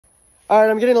All right,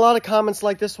 I'm getting a lot of comments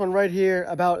like this one right here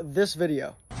about this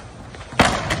video.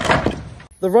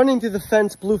 The running through the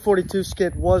fence Blue 42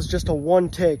 skit was just a one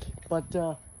take, but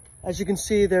as you can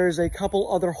see, there's a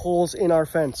couple other holes in our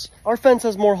fence. Our fence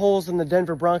has more holes than the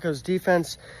Denver Broncos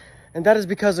defense, and that is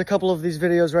because a couple of these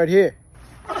videos right here.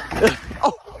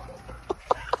 Oh.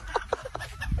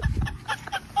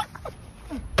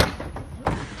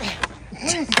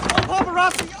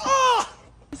 Paparazzi! Oh!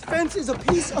 This fence is a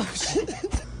piece of shit.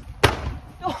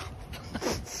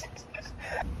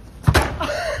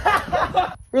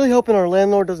 Really hoping our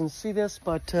landlord doesn't see this,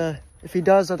 but if he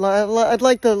does, I'd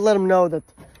like to let him know that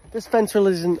this fence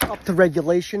really isn't up to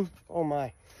regulation. Oh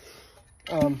my.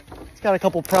 It's got a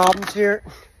couple problems here.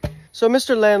 So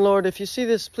Mr. Landlord, if you see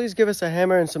this, please give us a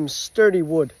hammer and some sturdy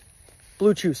wood.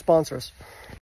 Blue Chew, sponsor us.